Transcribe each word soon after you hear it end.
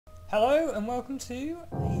Hello and welcome to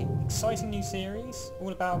an exciting new series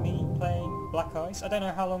all about me playing Black Ice. I don't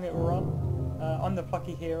know how long it will run. I'm the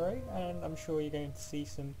Plucky hero and I'm sure you're going to see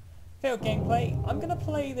some field gameplay. I'm going to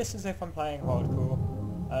play this as if I'm playing hardcore.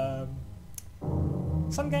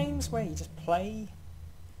 Some games where you just play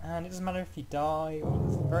and it doesn't matter if you die or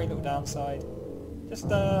there's very little downside. Just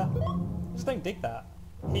don't dig that.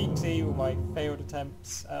 Here you can see all my failed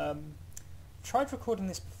attempts. Tried recording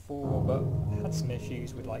this before, but had some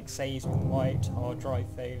issues with like saves being wiped, hard drive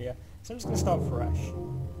failure. So I'm just going to start fresh.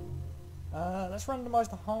 Let's randomise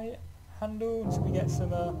the height handle until we get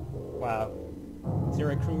some. Wow,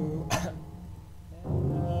 zero crew.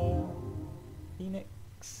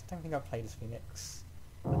 Phoenix. Don't think I've played as Phoenix.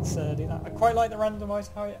 Let's do that. I quite like the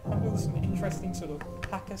randomised height handle. Some interesting sort of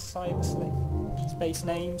hacker cyber space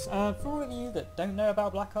names. For all of you that don't know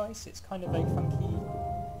about Black Ice, it's kind of a funky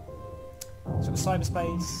sort of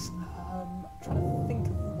cyberspace. I'm trying to think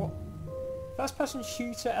of what first-person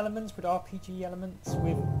shooter elements with RPG elements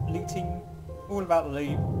with looting, all about the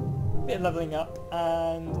loot, bit of leveling up,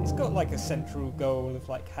 and it's got like a central goal of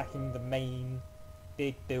like hacking the main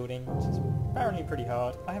big building, which is apparently pretty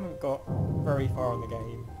hard. I haven't got very far in the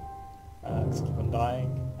game because I keep on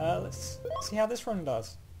dying. Let's see how this run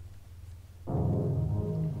does.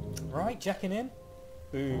 Right, jacking in.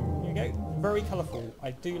 Boom. Here we go. Very colourful.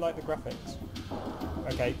 I do like the graphics.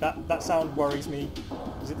 Okay, that sound worries me.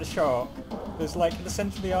 Is it the shark? There's like at the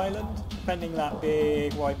centre of the island, defending that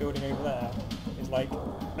big white building over there, is like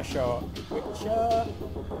a shark, which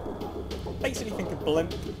basically think of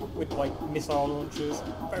blimp with like missile launchers.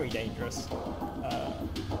 Very dangerous.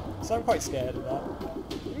 So I'm quite scared of that.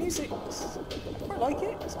 The music, I quite like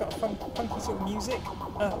it. It's got a funky sort of music.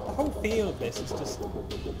 The whole feel of this is just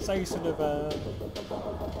so sort of,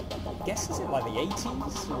 I guess is it like the 80s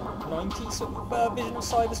or 90s sort of vision of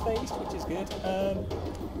cyberspace, which is good.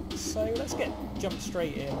 So let's jump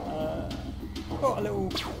straight in. Got a little,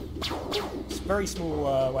 very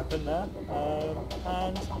small weapon there,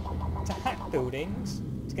 and to hack buildings,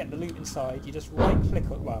 to get the loot inside, you just right click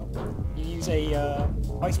on, well, you use a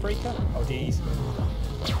icebreaker. Oh jeez.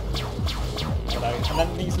 Oh no, and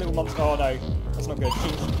then these little monsters, oh no, that's not good.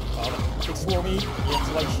 Oh, big swarmy, you have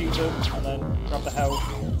to like shoot them and then grab the health.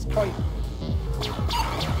 It's quite,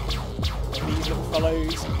 these little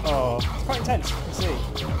fellows, oh, it's quite intense, you can see.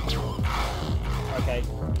 Okay,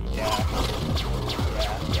 yeah.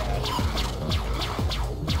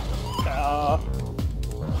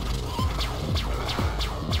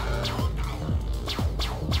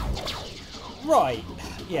 Right,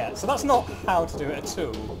 yeah, so that's not how to do it at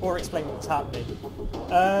all, or explain what's happening.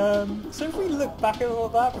 So if we look back at all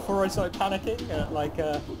of that before I started panicking,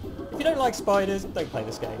 if you don't like spiders, don't play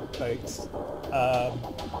this game, folks.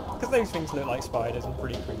 Because those things look like spiders and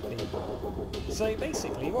pretty creepy. So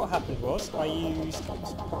basically what happened was, I used,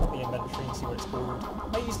 let's put the inventory and see what it's called.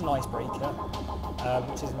 I used an icebreaker,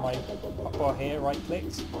 which is in my hotbar here,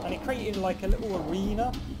 right-clicked, and it created like a little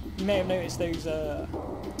arena. You may have noticed those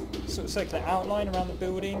sort of circular outline around the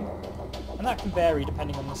building, and that can vary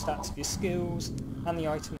depending on the stats of your skills and the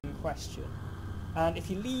item in question. And if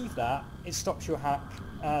you leave that, it stops your hack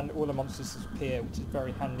and all the monsters disappear, which is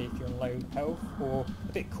very handy if you're on low health or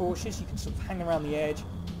a bit cautious. You can sort of hang around the edge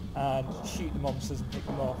and shoot the monsters and pick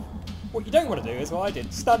them off. What you don't want to do is what I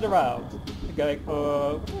did, stand around and go,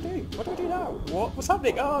 what do I do? What do I do now? What's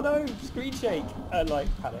happening? Oh no, screen shake, and like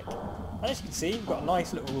panic. And as you can see, we've got a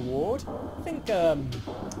nice little reward. I think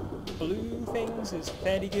blue things is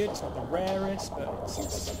fairly good. It's not the rarest, but it's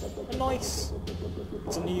a nice,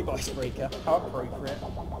 it's a new icebreaker. How appropriate.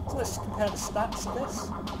 So let's compare the stats of this.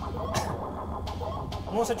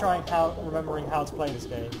 I'm also remembering how to play this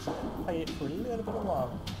game. So I'll play it for a little bit of a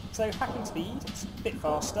while. So hacking speed, it's a bit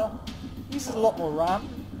faster. Uses a lot more RAM,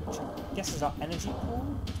 which I guess is our energy pool,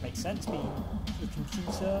 which makes sense being the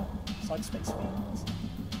computer, cyberspace things.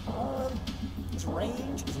 Its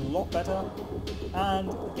range is a lot better, and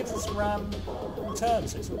it gives us RAM return,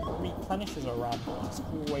 so it sort of replenishes our RAM, which is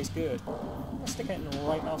always good. I'm going to stick it in the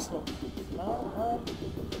right mouse slot now,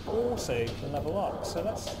 also can level up, so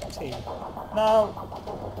let's see. Now,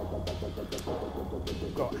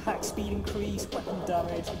 we've got hack speed increase, weapon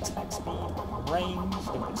damage, attack speed, range,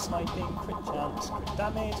 liquid sniping, crit chance, crit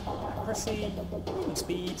damage, accuracy, movement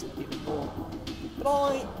speed, even more.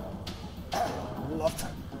 But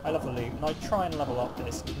I love the loot, and I try and level up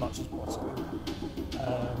this as much as possible.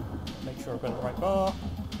 Make sure I've got the right bar.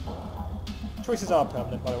 Choices are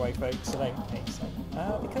permanent, by the way, folks, so don't hate them.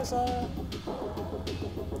 Because I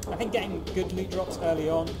think getting good loot drops early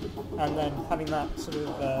on, and then having that sort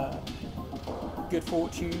of good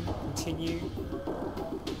fortune continue,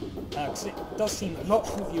 because it does seem a lot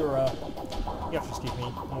of your, you have to excuse me,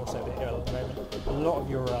 I'm also a bit ill at the moment, a lot of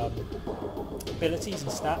your abilities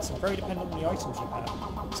and stats are very dependent on the items you have.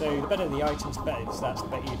 So the better the items, the better the stats, the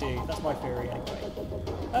better you do. That's my theory anyway.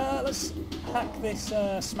 Let's hack this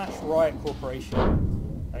Smash Riot Corporation.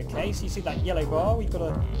 Okay, so you see that yellow bar, we've got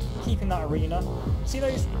to keep in that arena. See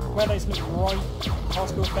those, where those little bright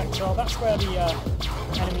particle effects are? That's where the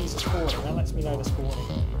enemies are spawning. That lets me know they're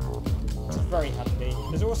spawning. It's very handy.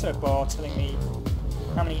 There's also a bar telling me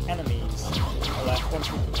how many enemies are left once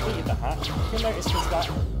we've completed the hack. You'll notice there's that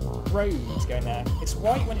road going there. It's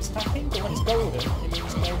white when it's hacking, but when it's golden, it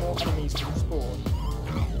means no more enemies will spawn.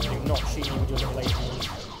 You're not shooting with your little laser.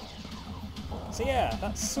 So yeah,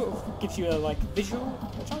 that sort of gives you a visual,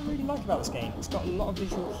 which I really like about this game. It's got a lot of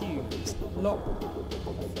visual cues, a lot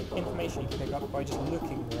of information you can pick up by just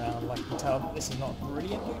looking around. Like you can tell that this is not a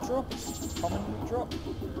brilliant loot drop, it's a common loot drop.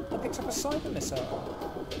 I picked up a cyber missile.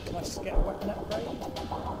 Nice to get a weapon upgrade.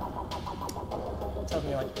 It tells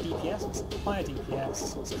me DPS, it's higher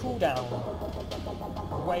DPS. Its cooldown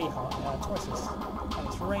way higher, twice as, and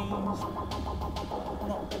its range,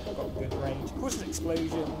 not got good range. Of course, it's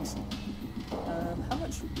explosions. How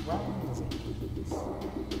much RAM does it use?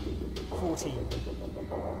 14.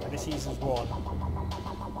 I just uses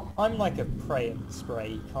 1. I'm like a pray and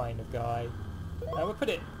spray kind of guy. We'll put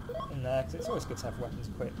it in there because it's always good to have weapons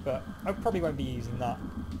equipped, but I probably won't be using that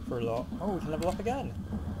for a lot. Oh, we can level up again.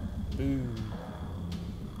 Boom.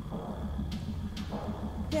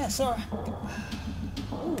 Yeah, so...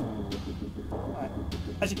 Ooh. Right.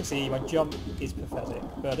 As you can see, my jump is pathetic,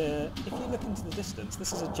 but if you look into the distance,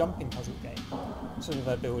 this is a jumping puzzle game, sort of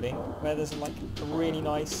a building, where there's a really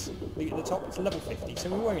nice loot at the top. It's level 50, so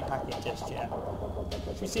we won't hack it just yet.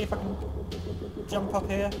 Should we see if I can jump up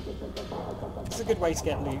here? It's a good way to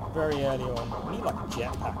get loot very early on. We need like a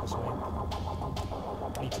jetpack or something.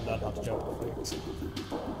 I need to learn how to jump, folks.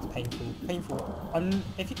 It's painful. Painful.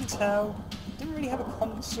 If you can tell, I didn't really have a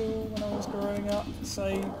console when I was growing up,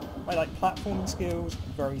 so my platforming skills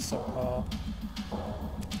very subpar.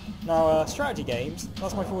 Now, strategy games,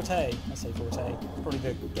 that's my forte. I say forte, it's probably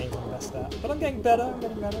the games I'm best at. But I'm getting better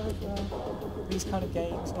with these kind of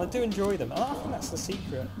games, and I do enjoy them. And I think that's the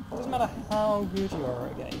secret. It doesn't matter how good you are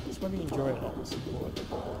at a game, it's whether you enjoy it or not that's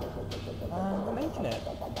important. We're making it.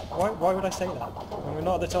 Why would I say that when we're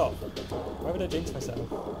not at the top? Why would I jinx myself?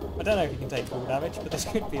 I don't know if you can take full damage, but this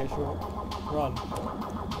could be a short run.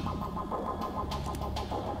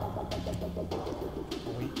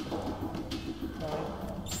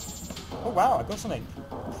 Oh wow, I got something.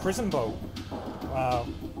 Prison bolt. Wow.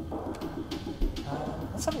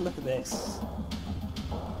 Let's have a look at this.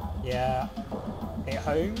 Yeah. It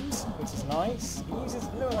homes, which is nice. It uses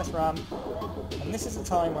a little less RAM. And this is the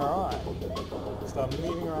time where I start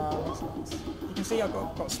moving around. You can see I've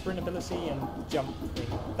got sprint ability and jump thing.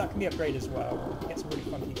 That can be upgraded as well. You get some really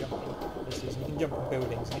funky jumping abilities. You can jump on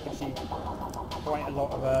buildings and it gives you quite a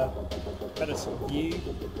lot of a better sort of view.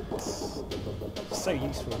 It's so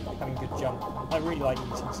useful having good jump. I really like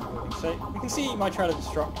utility buildings. So you can see my trail of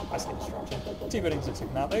destruction. I say destruction. 2 buildings I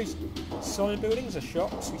took out. Those solid buildings are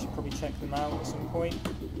shops. We should probably check them out at some point.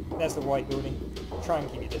 There's the white building. Try and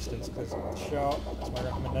keep your distance because it's sharp. That's my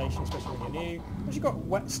recommendation, especially when you're new. Once you've got a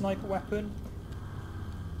wet sniper weapon,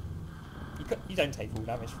 you don't take full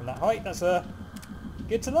damage from that height. That's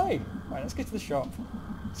good to know. Right, let's go to the shop.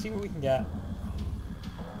 See what we can get.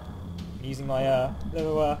 I'm using my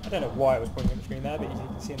little, I don't know why I was pointing at the screen there, but as you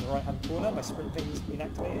can see in the right hand corner, my sprint thing's been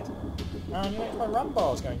activated. And you notice my RAM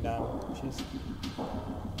bar's going down, which is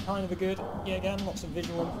kind of a good, yeah, again, lots of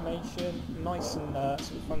visual information, nice and sort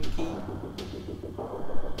of funky.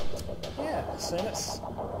 Yeah, so let's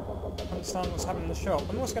understand what's happening in the shop.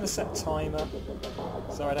 I'm also going to set a timer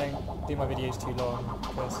so I don't do my videos too long,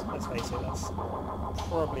 because let's face it, that's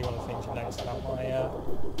probably one of the things you've noticed about my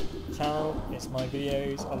channel. It's my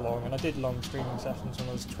videos are long, and I did long streaming sessions when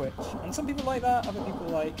I was Twitch, and some people like that, other people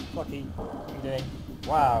like Plucky. What are you doing?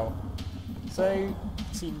 Wow. So,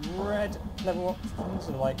 see, red level options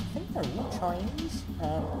are I think they're all Chinese,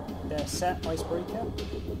 they're set icebreaker,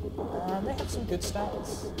 and they have some good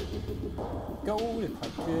stats. Gold is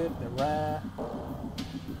quite good, they're rare.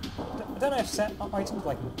 I don't know if set items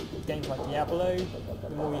like in games like Diablo, the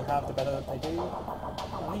more you have the better they do.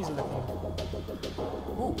 And these are looking...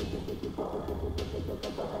 Ooh!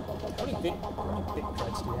 How many bit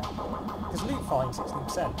creds do you have? Because loot find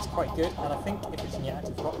 16% is quite good, and I think if it's in your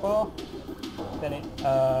active hotbar, then it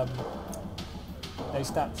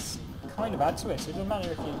those stats kind of add to it, so it doesn't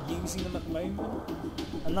matter if you're using them at the moment,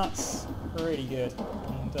 and that's really good.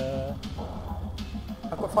 And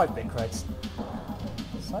I've got 5 bit creds,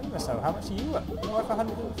 Signing myself, how much are you worth? You're worth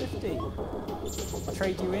 150. I'll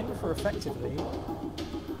trade you in for effectively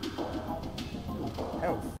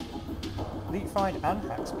health. Loot find and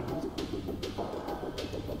hack speed.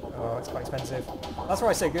 Oh, it's quite expensive. That's why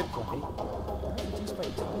I say good, Plucky. Reduced by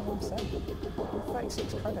 21%.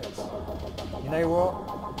 36 credits. You know what?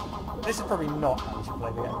 This is probably not how you should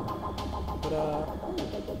play the game. But,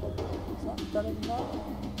 is that better than that?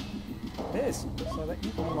 It is. So that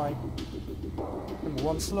you can my number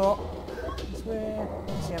 1 slot. Let's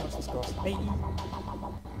see how much this costs. 80.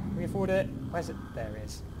 Can we afford it? Where's it? There it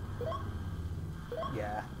is.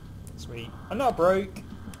 Yeah. Sweet. I'm not broke.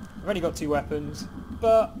 I've only got 2 weapons.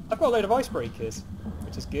 But I've got a load of icebreakers,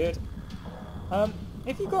 which is good.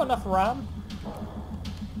 If you've got enough RAM,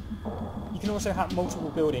 you can also have multiple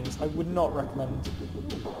buildings. I would not recommend...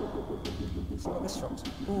 Let's see what this shop's...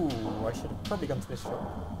 Ooh, I should have probably gone to this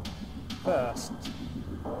shop first.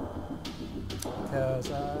 Because,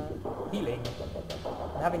 healing.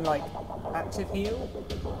 And having, like, active heal,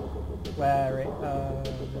 where it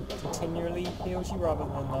continually heals you rather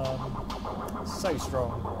than so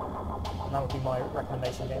strong. And that would be my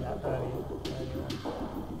recommendation, getting that early on.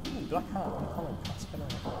 Ooh, black hat, uncommon. That's been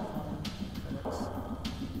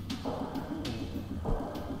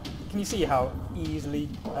Can you see how easily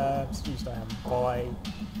seduced I am by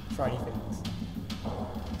shiny things?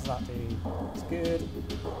 What does that do? It's good.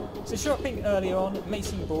 So shopping early on, it may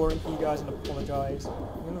seem boring for you guys and apologise. You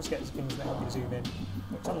can also get things that help you zoom in,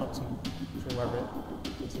 which I'm not too sure whether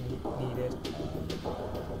it's needed.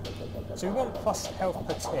 So we want plus health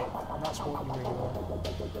per tick, and that's what we really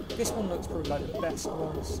want. This one looks probably like the best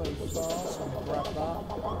one so far, so I'm going to grab that.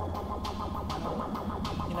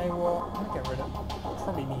 You know what, I'm going to get rid of it.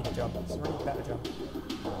 Probably need a jump, it's a really better jump.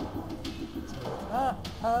 So,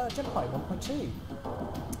 jump height 1.2.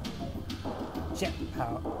 Jet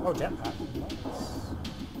power, oh jetpack, nice.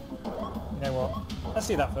 You know what, let's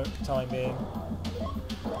do that for the time being.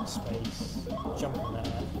 Space, jump in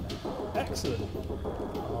there. Excellent.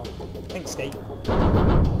 Oh, think skate.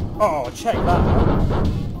 Oh, check that out.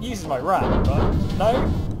 Uses my rat, but no?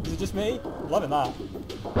 Is it just me? I'm loving that.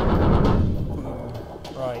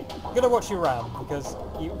 Right, you gotta watch your RAM because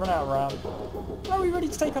you run out of RAM. Are we ready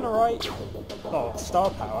to take on a right? Oh, star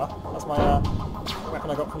power. That's my weapon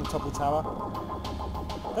I got from the top of the tower.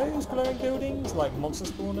 Those glowing buildings, like monster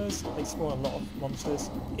spawners, they spawn a lot of monsters.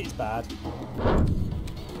 It's bad.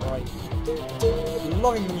 Right.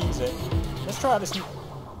 Loving the music. Let's try out this.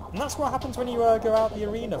 And that's what happens when you go out the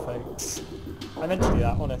arena, folks. I meant to do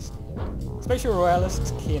that, honest. Spatial awareness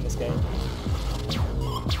is key in this game.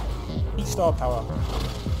 Each star power.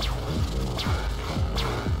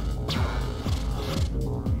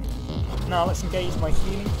 Now let's engage my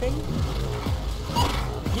healing thing.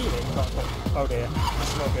 Healing? Oh dear, this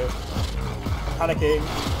is not good. I'm panicking.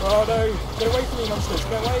 Oh no! Get away from me, monsters!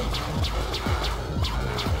 Get away!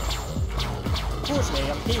 Fortunately,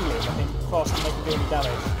 I'm healing, I think, faster than they can do any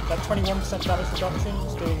damage. That 21% damage reduction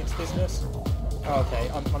is doing its business. Oh, okay,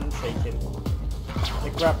 I'm shaking. They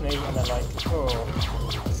grab me and they're like, oh,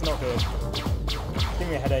 this is not good. Give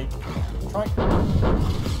me a headache. Try.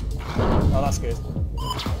 Oh, that's good.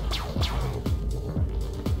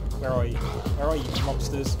 Where are you? Where are you,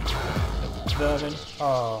 monsters? Vermin.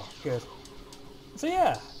 Oh, good. So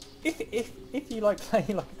yeah, if you like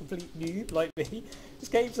playing like a complete noob like me, this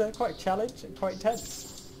game's quite a challenge and quite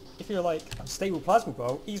intense. If you're like a stable plasma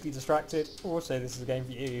bolt, easily distracted, also this is a game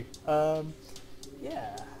for you.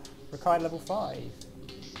 Yeah, required level 5.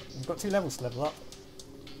 We've got 2 levels to level up.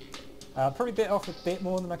 Probably bit off a bit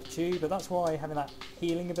more than I could chew, but that's why having that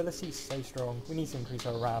healing ability is so strong. We need to increase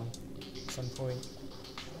our RAM at some point.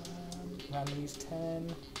 RAM use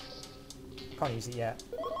 10. Can't use it yet.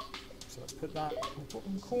 So let's put that in the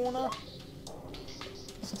bottom corner.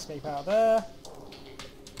 Let's escape out of there.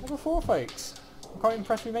 Level 4, folks. I'm quite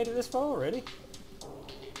impressed we made it this far, really.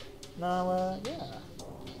 Now, yeah.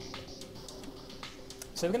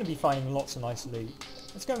 So we're going to be finding lots of nice loot.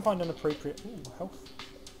 Let's go and find an appropriate... Ooh, health.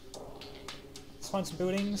 Let's find some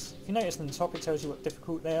buildings. If you notice on the top it tells you what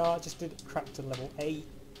difficult they are. I just did crack to level 8.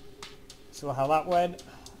 Saw how that went.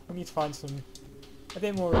 We need to find some... a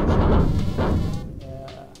bit more...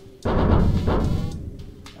 Yeah.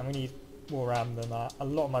 And we need more RAM than that. A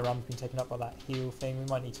lot of my RAM has been taken up by that heal thing. We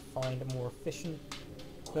might need to find a more efficient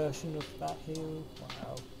version of that heal.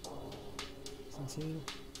 Wow. 17.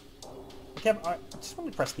 Okay, I just want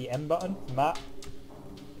to press the M button for map.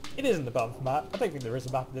 It isn't the button for map. I don't think there is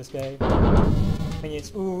a map in this game. I think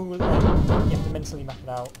it's all like you have to mentally map it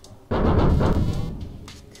out.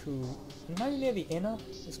 It's cool. And now near the inner,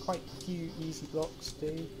 there's quite a few easy blocks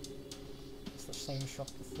to do. It's the same shop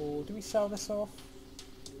before. Do we sell this off?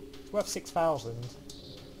 It's worth 6,000.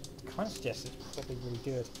 Kind of suggests it's probably really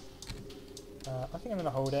good. I think I'm going to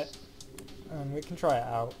hold it, and we can try it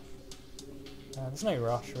out. There's no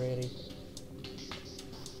rush, really.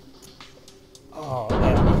 Oh,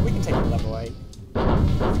 yeah, we can take it level 8. If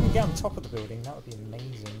we can get on top of the building, that would be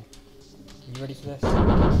amazing. Are you ready for this?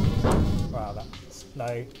 Wow, that's...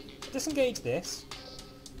 No. Disengage this.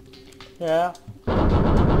 Yeah.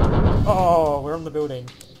 Oh, we're on the building.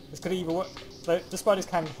 This could either work. The spiders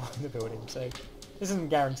can climb the building, so this isn't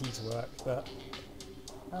guaranteed to work, but...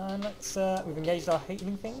 let's, we've engaged our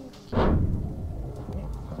healing thing. Yeah.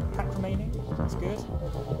 Pack remaining. That's good.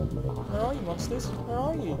 Where are you, monsters? Where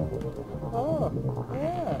are you? Oh,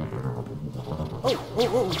 yeah. Oh, oh,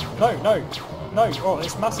 oh, no, no, no. Oh,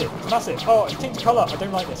 it's massive. It's massive. Oh, it's changed colour. I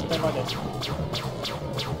don't like this. I don't like this.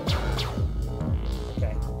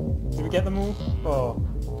 Okay. Did we get them all? Oh.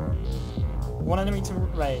 One enemy to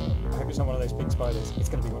remain. I hope it's not one of those big spiders. It's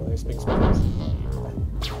going to be one of those big spiders. What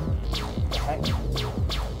the heck?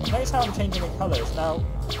 Notice how I'm changing the colours. Now,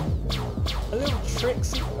 a little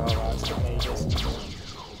tricksy... Oh wow, it's taking ages.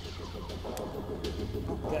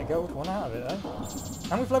 Get a gold one out of it though.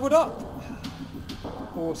 And we've leveled up!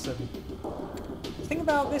 Awesome. The thing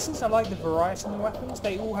about this is I like the variety in the weapons.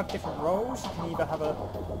 They all have different roles. You can either have a...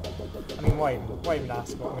 I mean, why even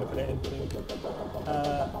ask what I'm going to put it into?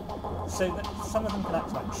 So that some of them can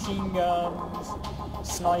act like machine guns,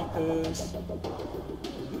 snipers...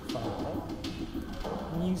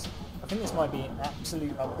 I think this might be an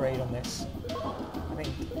absolute upgrade on this. I think,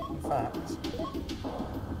 in fact...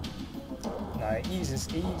 No, it uses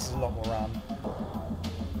a lot more RAM.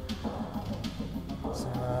 So,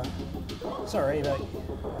 sorry, but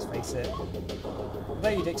let's face it. Although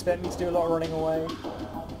you'd expect me to do a lot of running away,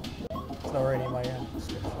 it's not really in my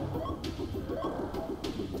description.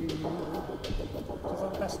 Does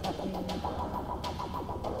that best happen?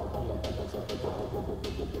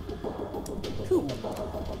 Cool.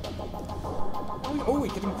 Oh, we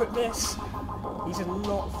could equip this. These are a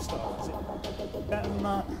lot of stuff. Is it better than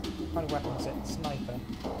that? What kind of weapon is it? Sniper.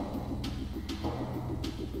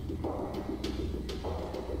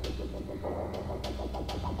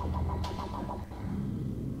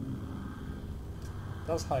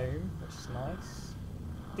 Does home, which is nice.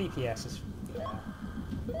 DPS is... yeah.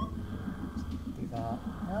 Do that.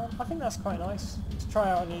 I think that's quite nice. Let's try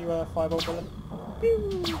out a new fireball bullet.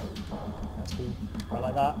 Pew! That's cool. I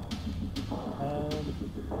like that.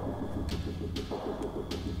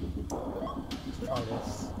 Let's try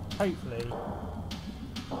this. Hopefully, we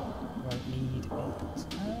won't need it.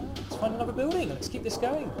 Let's find another building. Let's keep this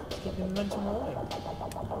going. Let's keep the momentum rolling.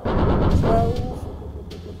 12.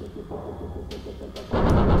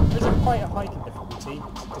 There's quite a hike in difficulty.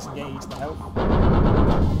 Disengage the health.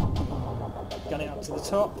 Gun it up to the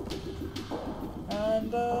top.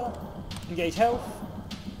 And engage health.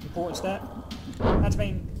 Important step.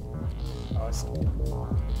 Activating. Oh, it's...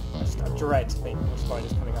 I dread thinking of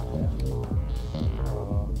spiders coming up here.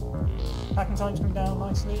 Oh. Hacking time's coming down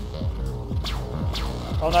nicely.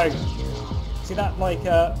 Oh no! See that, like,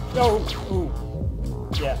 oh! Ooh!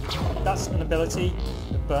 Yeah, that's an ability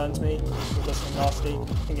that burns me, it does something nasty. I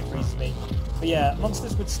think it freezes me. But yeah,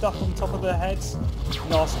 monsters with stuff on top of their heads,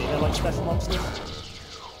 nasty, they're like special monsters.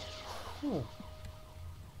 Ooh.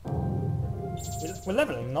 We're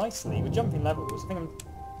levelling nicely, we're jumping levels. I think I'm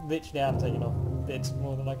literally taking off a bit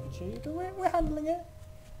more than I could chew, but we're handling it.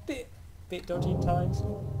 Bit dodgy at times.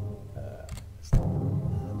 Let's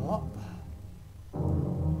level up.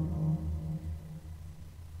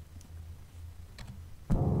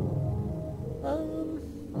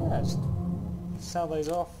 Yeah, just sell those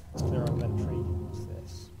off. Let's clear our inventory. What's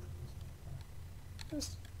this?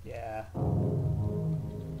 Just, yeah.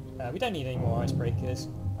 We don't need any more icebreakers.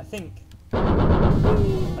 I think...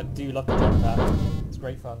 I do love to jump that. It's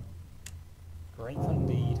great fun. Great fun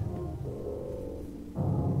indeed.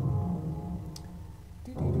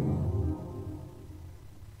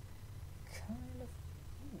 Kind of...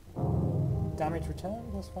 Ooh. Damage return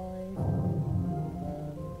 +5.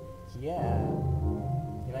 Yeah.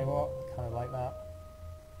 You know what? Kind of like that.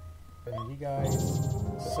 And you guys,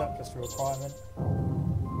 surplus to requirement.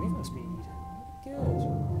 Movement speed. Good.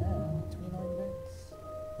 Yeah, 29 bits.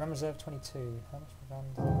 RAM reserve 22. How much for van?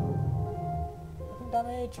 Weapon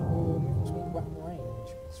damage or movement speed, weapon range.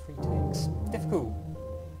 It's 3 ticks. Difficult.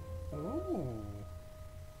 Ooh.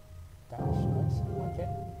 Dash, nice. I like it.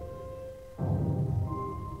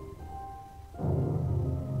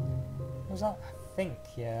 What was that? I think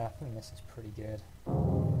this is pretty good.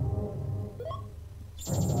 Let's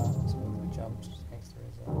grab that, let's move the jumps just in case there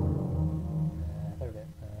is a... there it is.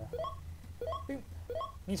 Boom!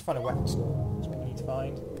 Need to find a weapon store, that's what we need to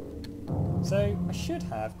find. So I should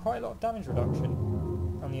have quite a lot of damage reduction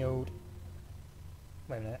on the old...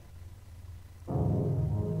 Wait a minute.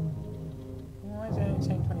 Why is it only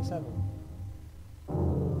saying 27?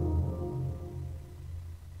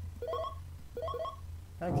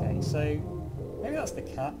 Okay, so maybe that's the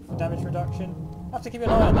cap for damage reduction. I have to keep an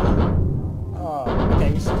eye on that. Oh, okay,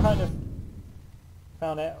 we just kind of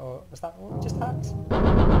found it, or was that what we just hacked?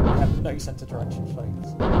 I have no sense of direction,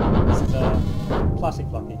 folks. This is classic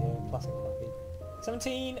Plucky here, classic Plucky.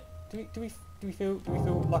 17. Do we feel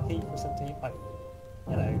lucky for 17?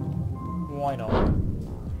 You know, why not?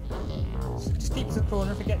 Just keep to the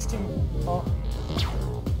corner if it gets too far.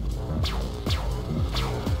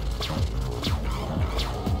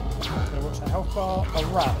 Gotta watch that health bar. A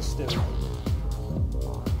rat still.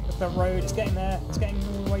 Up the road, it's getting there. It's getting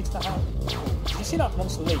all the way to the house. Did you see that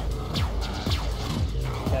monster leap?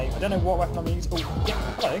 Okay, I don't know what weapon I'm using. Oh, yeah,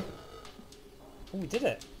 hello. Oh, we did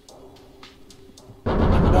it.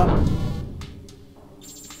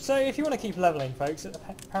 So if you want to keep leveling, folks,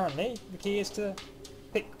 apparently the key is to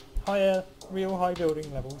pick higher, real high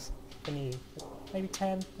building levels than you. Maybe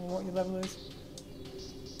 10 or what your level is.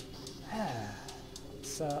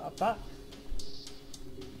 Let's up that.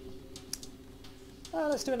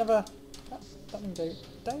 Let's do another...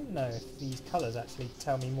 Don't know if these colours actually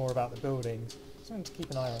tell me more about the buildings. Something to keep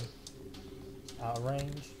an eye on. Out of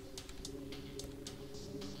range.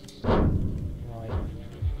 Right.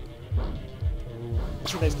 Ooh.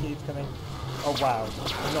 See those cubes coming? Oh wow.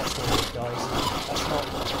 I'm not sure these guys. That's not...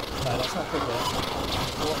 No, that's not good yet.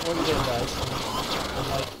 What are you doing, guys?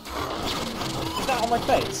 Like... Is that on my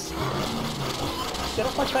face? Get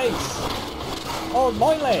off my face! Oh,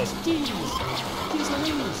 mine layers! Jeez! Jeez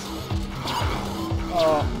Louise!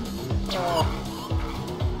 Oh. Oh.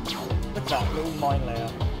 Look at that little mine layer.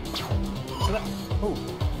 So that... Oh.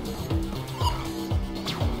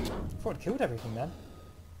 I thought I'd killed everything then.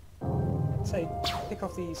 Say, pick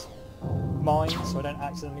off these mines so I don't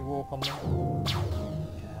accidentally walk on them.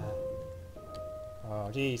 Yeah. Oh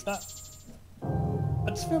jeez, that... I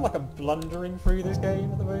just feel like I'm blundering through this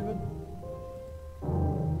game at the moment.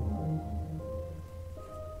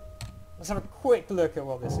 Let's have a quick look at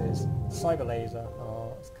what this is. Cyber laser.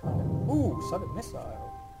 Oh, it's kind of... Ooh, cyber missile.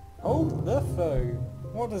 Hold the phone.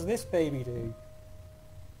 What does this baby do?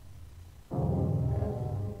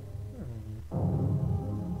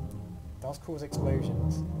 Does cause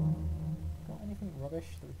explosions. Got anything rubbish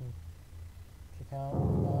that we can kick out?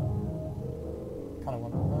 Kind of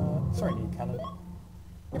want... sorry, new cannon.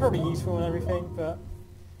 You're probably useful and everything, but...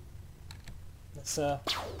 Let's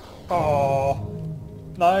Oh!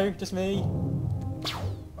 No, just me.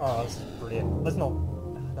 Oh, this is brilliant. Let's not...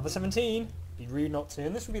 Number 17. Be rude not to.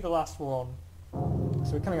 And this will be the last one.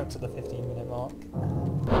 So we're coming up to the 15-minute mark.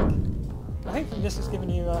 I hope this has given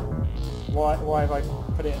you why have I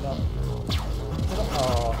put it in that?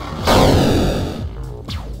 Oh.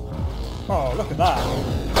 Oh, look at that.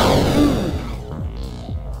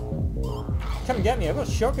 Come and get me. I've got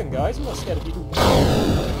a shotgun, guys. I'm not scared of people.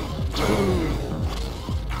 Boom.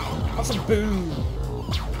 Have some boom.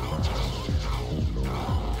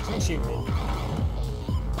 Don't shoot me.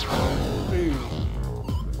 Boom.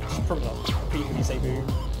 I should probably not beat when you say boom.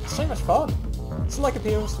 It's so much fun. It's like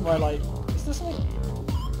appeals to my like... Is there something...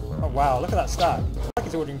 Oh wow, look at that stack. Like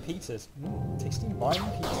it's ordering pizzas. Tasty mine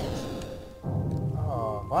pizzas.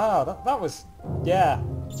 Oh wow, that was... Yeah.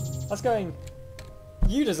 That's going...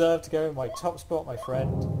 You deserve to go in my top spot, my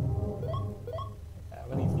friend. Yeah,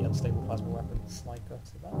 we'll leave the unstable plasma weapon sniper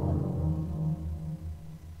to that one.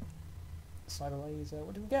 Cyber laser.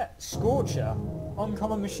 What do we get? Scorcher.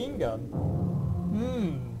 Uncommon machine gun.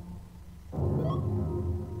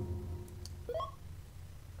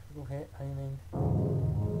 Critical hit, homing.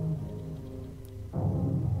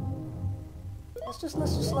 Let's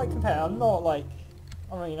just like compare. I'm not like...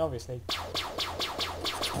 I mean, obviously.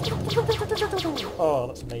 Oh,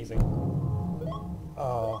 that's amazing.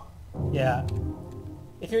 Oh, yeah.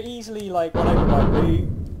 If you're easily like won over by loot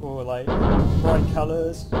or like bright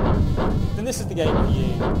colours, then this is the game for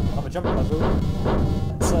you. Have a jump puzzle.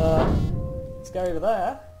 Let's go over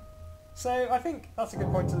there. So I think that's a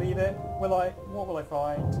good point to leave it. What will I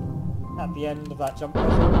find at the end of that jump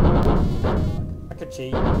puzzle? I could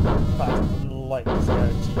cheat. In fact, I'd like to go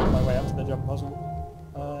and cheat my way up to the jump puzzle.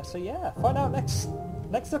 So yeah, find out next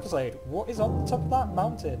episode. What is on the top of that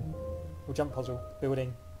mountain? Or jump puzzle,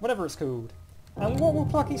 building, whatever it's called. And what will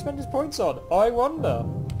Plucky spend his points on? I wonder.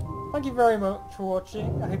 Thank you very much for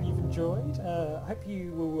watching. I hope you've enjoyed. I hope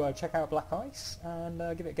you will check out Black Ice and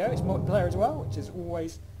give it a go. It's multiplayer as well, which is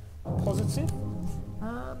always a positive.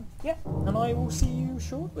 Yeah, and I will see you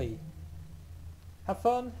shortly. have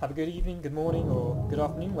fun, have a good evening, good morning, or good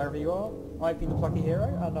afternoon, wherever you are. I've been the Plucky Hero,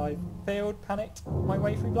 and I've failed, panicked my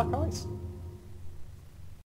way through Black Ice.